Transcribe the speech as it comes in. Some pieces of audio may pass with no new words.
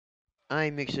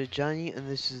I'm Mixer Johnny, and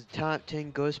this is the top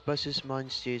 10 Ghostbusters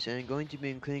monsters, and I'm going to be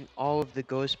including all of the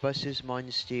Ghostbusters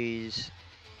monsters.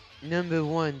 Number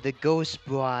 1, the Ghost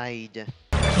Bride.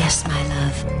 Yes, my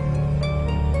love.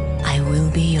 I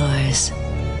will be yours.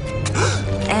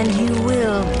 And you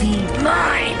will be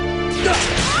mine!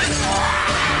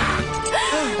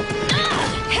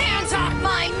 Hands off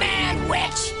my man,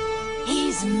 witch!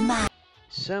 He's mine!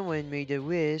 Someone made a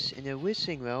wish in a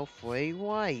wishing well for a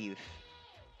wife.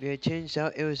 But it turns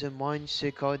out it was a monster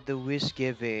called the Wish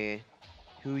Giver,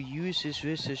 who used his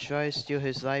wish to try to steal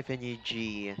his life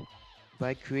energy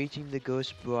by creating the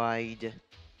Ghost Bride.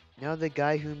 Now the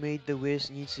guy who made the wish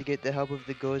needs to get the help of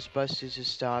the Ghostbusters to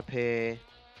stop her.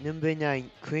 Number 9,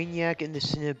 Craniac and the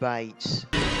Cinnabites.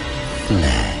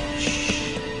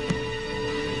 Flesh.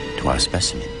 To our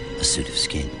specimen, a suit of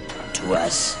skin. To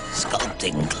us,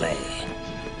 sculpting clay.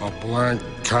 A blank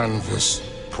canvas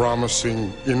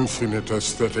promising infinite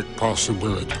aesthetic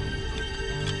possibility.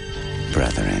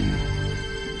 Brethren,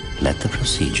 let the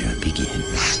procedure begin.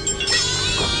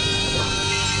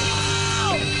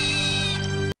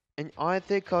 An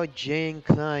author called J.N.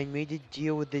 Klein made a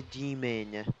deal with the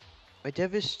demon.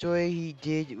 Whatever story he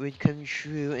did would come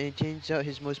true, and it turns out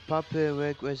his most popular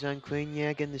work was on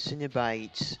Craniac and the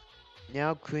Cinnabites.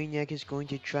 Now Craniac is going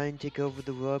to try and take over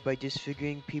the world by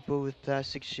disfiguring people with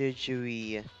plastic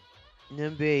surgery.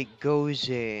 Number 8,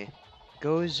 Gozer.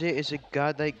 Gozer is a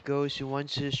godlike ghost who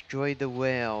wants to destroy the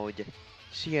world.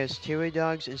 She has terror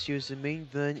dogs, and she was the main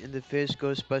villain in the first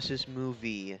Ghostbusters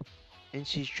movie. And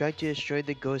she's tried to destroy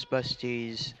the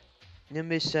Ghostbusters.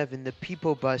 Number 7, the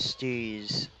People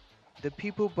Busters. The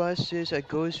People Busters are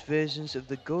ghost versions of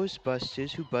the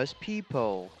Ghostbusters who bust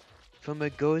people, from a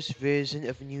ghost version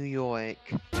of New York.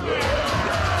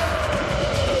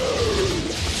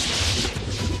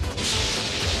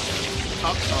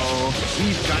 Uh-oh,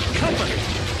 we've got company!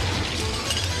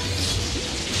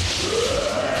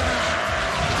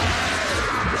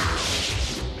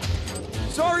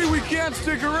 Sorry we can't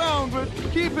stick around, but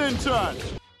keep in touch!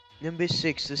 Number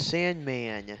 6, the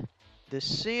Sandman. The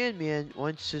Sandman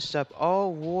wants to stop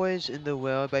all wars in the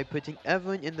world by putting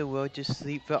everyone in the world to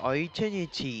sleep for all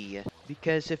eternity.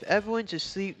 Because if everyone's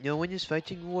asleep, no one is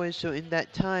fighting wars, so in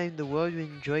that time, the world will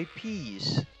enjoy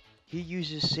peace. He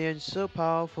uses sand so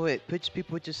powerful it puts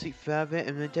people to sleep forever,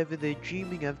 and whatever they're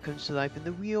dreaming of comes to life in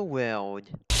the real world.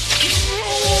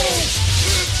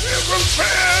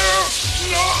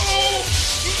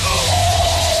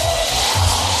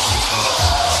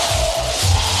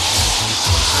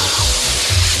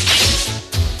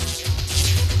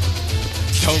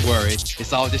 Don't worry,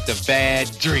 it's all just a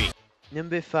bad dream.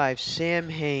 Number 5,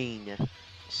 Samhain.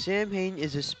 Samhain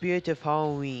is a spirit of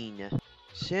Halloween.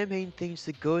 Samhain thinks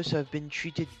the ghosts have been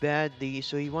treated badly,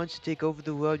 so he wants to take over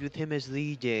the world with him as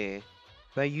leader,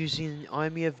 by using an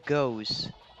army of ghosts.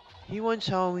 He wants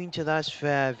Halloween to last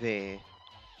forever.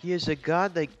 He is a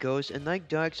godlike ghost, and like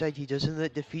Darkseid, he doesn't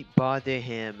let defeat bother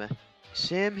him.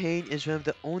 Samhain is one of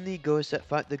the only ghosts that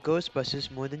fought the Ghostbusters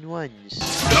more than once.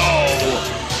 No!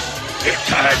 It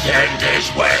can't end this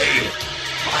way!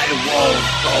 I won't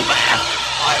go back!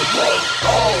 I won't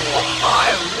go!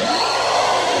 I won't!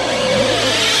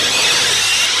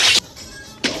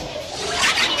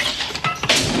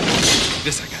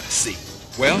 This I gotta see.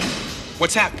 Well,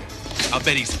 what's happening? I'll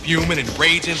bet he's fuming and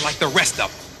raging like the rest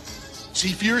of them.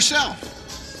 See for yourself.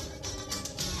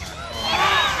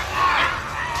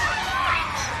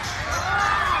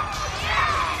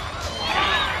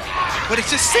 But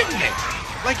it's just sitting there,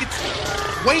 like it's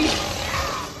waiting.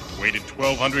 Waited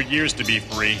 1,200 years to be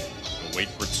free. We'll wait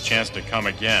for its chance to come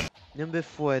again. Number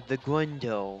 4, the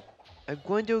Grundle. A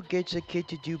Grundle gets a kid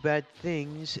to do bad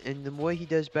things, and the more he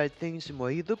does bad things, the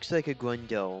more he looks like a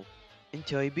Grundle,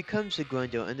 until he becomes a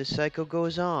Grundle, and the cycle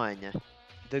goes on.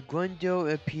 The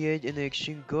Grundle appeared in the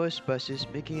Extreme Ghostbusters,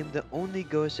 making him the only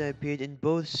ghost that appeared in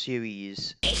both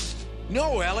series.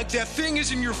 No, Alec, that thing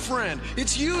isn't your friend.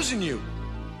 It's using you.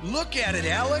 Look at it,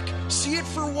 Alec. See it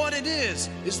for what it is.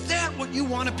 Is that what you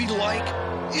want to be like?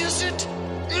 Is it?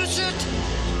 Is it?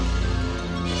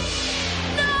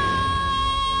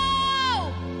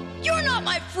 No! You're not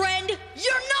my friend!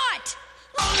 You're not!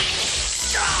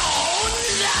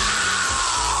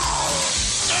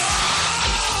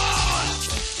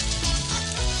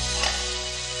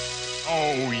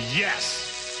 Oh,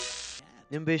 yes!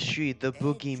 Number 3, the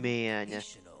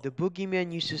Boogeyman. The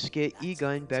Boogeyman used to scare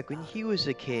Egon back when he was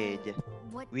a kid,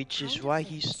 which is why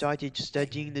he started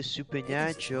studying the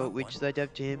supernatural, which led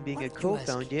up to him being a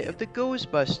co-founder of the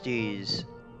Ghostbusters.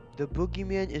 The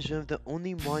Boogeyman is one of the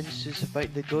only monsters to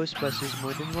fight the Ghostbusters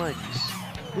more than once.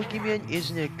 Boogeyman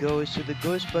isn't a ghost, so the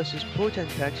Ghostbusters proton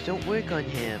packs don't work on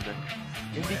him.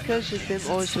 And because of him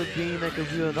also being like a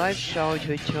real life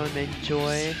childhood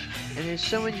tormentor, and as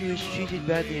someone who was treated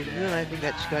badly in real life and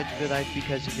got scarred for life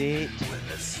because of it,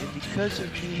 and because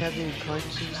of me having a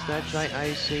conscience, that's why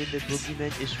I say the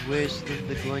boogeyman is worse than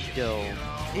the Grundle.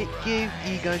 It gave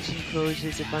Egon some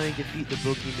closure to finally defeat the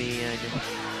boogeyman.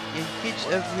 And kids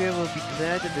everywhere will be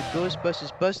glad that the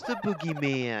Ghostbusters bust the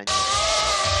boogeyman.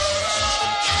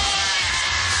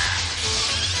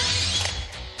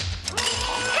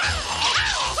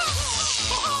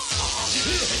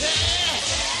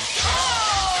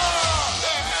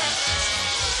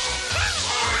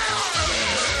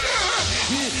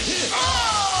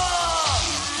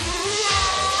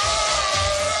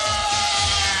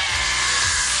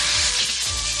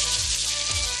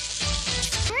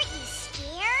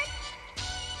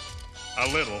 A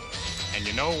little. And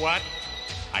you know what?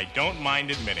 I don't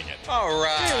mind admitting it. All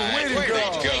right. Yeah, way to go.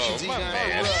 Congratulations, my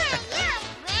man.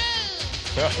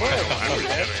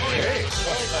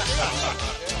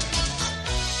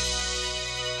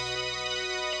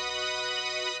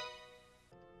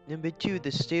 Number 2,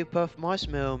 the Stay Puft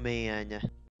Marshmallow Man.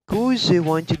 Gozer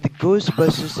wanted the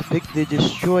Ghostbusters to pick the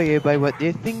Destroyer by what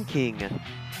they're thinking.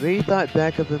 Ray thought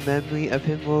back of a memory of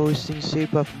him roasting Stay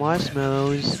Puft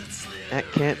marshmallows at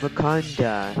Camp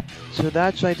Wakanda. So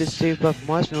that's why the Stay Puft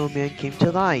Marshmallow Man came to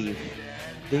life.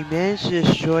 They managed to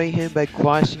destroy him by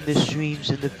crossing the streams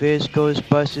in the first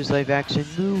Ghostbusters live-action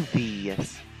movie.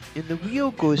 In the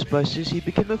real Ghostbusters, he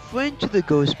became a friend to the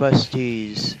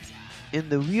Ghostbusters. In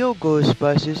the real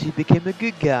Ghostbusters, he became a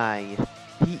good guy.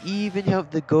 He even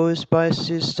helped the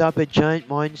Ghostbusters stop a giant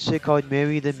monster called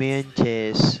Mary the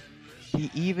Mantis. He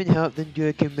even helped them do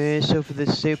a commercial for the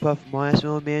Stay Puft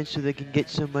Marshmallow Man so they can get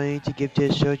some money to give to a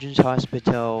children's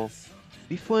hospital.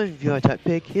 Before I review our top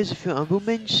pick, here's a few honorable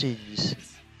mentions.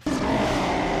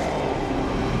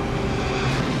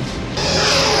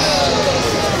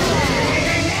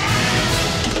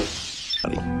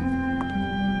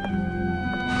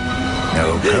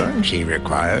 No currency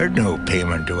required, no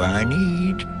payment do I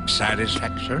need.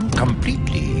 Satisfaction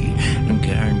completely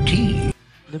guaranteed.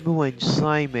 Number 1,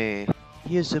 Slimer.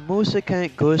 He is the most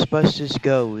iconic Ghostbusters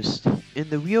ghost. In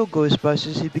the real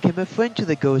Ghostbusters, he became a friend to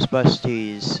the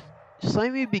Ghostbusters.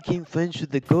 Slimer became friends with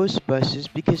the Ghostbusters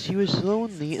because he was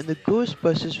lonely and the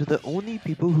Ghostbusters were the only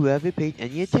people who ever paid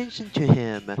any attention to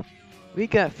him. We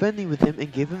got friendly with him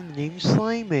and gave him the name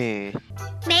Slimer.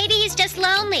 Maybe he's just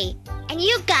lonely, and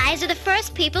you guys are the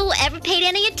first people who ever paid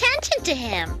any attention to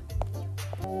him.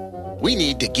 We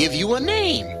need to give you a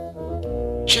name.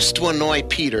 Just to annoy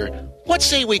Peter, what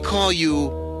say we call you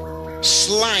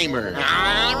Slimer?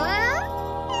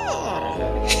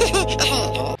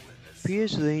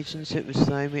 Peter's relationship with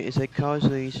Slimer is like Carl's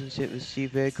relationship with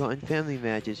Steve Urkel on Family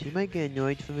Matters. He might get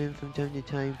annoyed from him from time to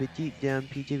time, but deep down,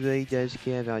 Peter really does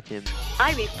care about him.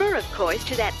 I refer, of course,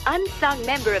 to that unsung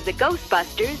member of the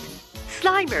Ghostbusters,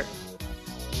 Slimer.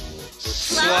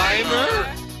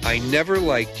 Slimer? I never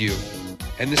liked you.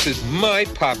 And this is my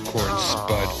popcorn,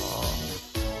 Spud.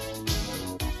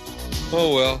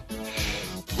 Oh well.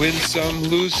 Win some,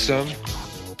 lose some.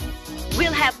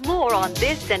 We'll have more on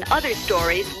this and other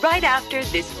stories right after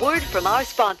this word from our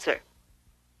sponsor.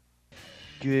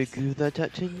 Do you agree with that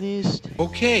top 10 list?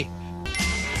 Okay.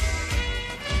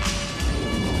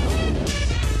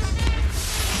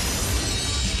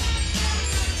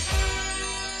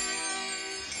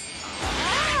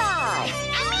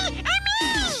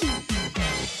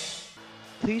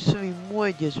 Please show me more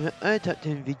ideas for other top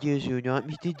 10 videos you want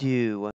me to do.